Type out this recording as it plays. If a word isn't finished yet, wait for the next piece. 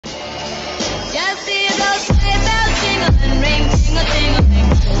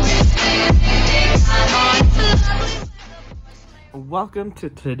Welcome to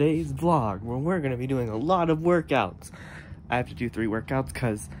today's vlog where we're going to be doing a lot of workouts. I have to do 3 workouts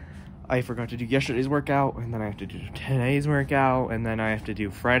because I forgot to do yesterday's workout, and then I have to do today's workout, and then I have to do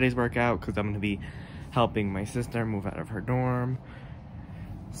Friday's workout because I'm going to be helping my sister move out of her dorm.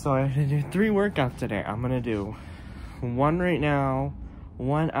 So I have to do 3 workouts today. I'm going to do 1 right now,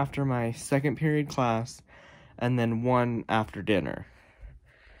 1 after my second period class, and then 1 after dinner.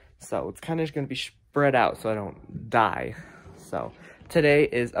 So it's kind of just going to be spread out so I don't die. So today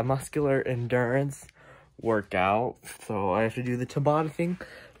is a muscular endurance workout. So I have to do the Tabata thing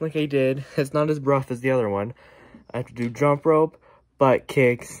like I did. It's not as rough as the other one. I have to do jump rope, butt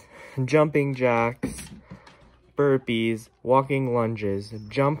kicks, jumping jacks, burpees, walking lunges,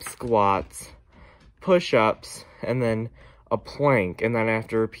 jump squats, push-ups, and then a plank. And then I have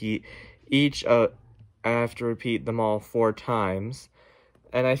to repeat them all 4 times.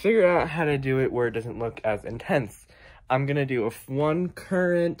 And I figured out how to do it where it doesn't look as intense. I'm gonna do 1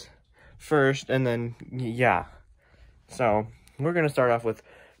 current first, and then, yeah. So, we're gonna start off with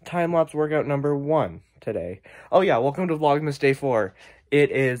time-lapse workout number 1 today. Oh yeah, welcome to Vlogmas Day 4.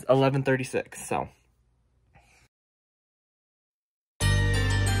 It is 11:36, so.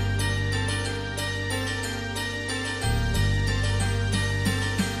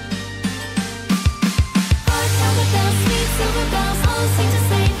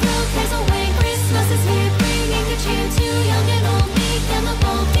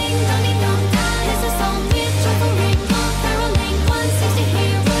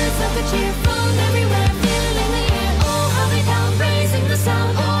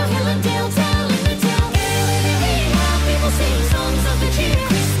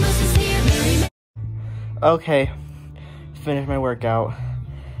 Okay, finished my workout.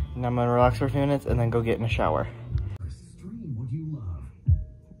 Now I'm gonna relax for a few minutes and then go get in a shower.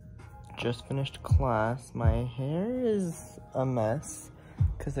 Just finished class. My hair is a mess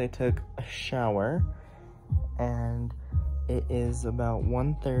because I took a shower, and it is about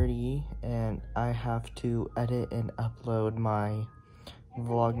 1:30 and I have to edit and upload my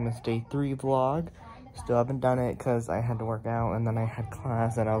Vlogmas Day 3 vlog. Still haven't done it because I had to work out and then I had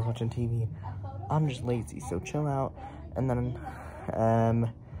class and I was watching TV. I'm just lazy, so chill out. And then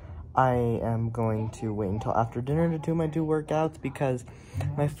I am going to wait until after dinner to do my 2 workouts because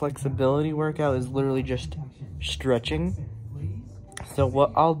my flexibility workout is literally just stretching. So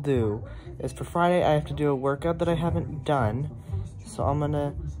what I'll do is for Friday, I have to do a workout that I haven't done. So I'm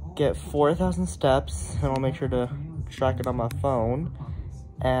gonna get 4,000 steps, and I'll make sure to track it on my phone.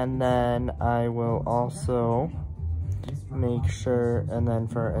 And then I will also make sure, and then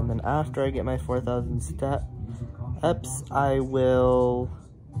after I get my 4,000 steps, I will,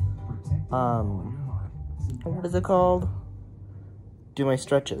 what is it called? Do my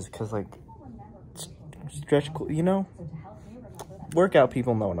stretches, because, like, stretch, you know? Workout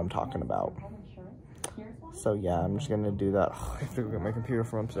people know what I'm talking about. So, yeah, I'm just gonna do that. Oh, I have to go get my computer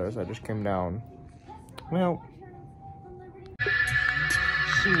from upstairs. I just came down. Well,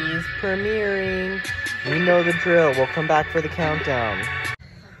 she's premiering. We know the drill. We'll come back for the countdown.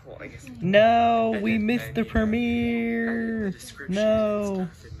 Well, no, we missed the premiere. No.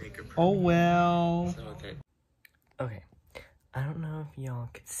 Oh well. Okay. I don't know if y'all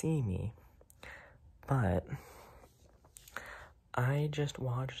could see me, but I just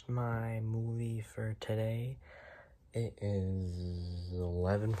watched my movie for today. It is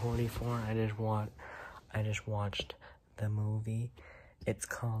 11:44. I just watched the movie. It's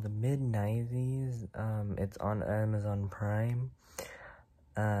called Mid-90s. It's on Amazon Prime.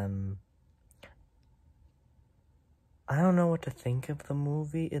 I don't know what to think of the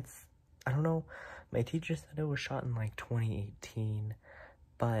movie. I don't know. My teacher said it was shot in like 2018,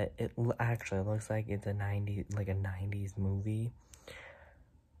 but it actually looks like it's a 90s movie.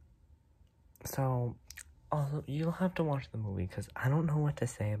 So, also, you'll have to watch the movie because I don't know what to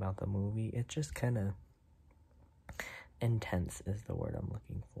say about the movie. It's just kind of intense is the word I'm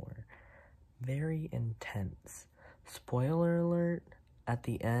looking for. Very intense. Spoiler alert, at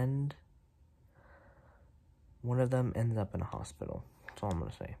the end, one of them ends up in a hospital. That's all I'm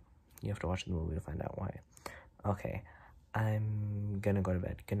gonna say. You have to watch the movie to find out why. Okay, I'm gonna go to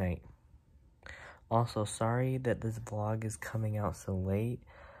bed. Good night. Also, sorry that this vlog is coming out so late.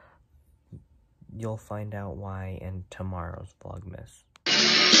 You'll find out why in tomorrow's Vlogmas.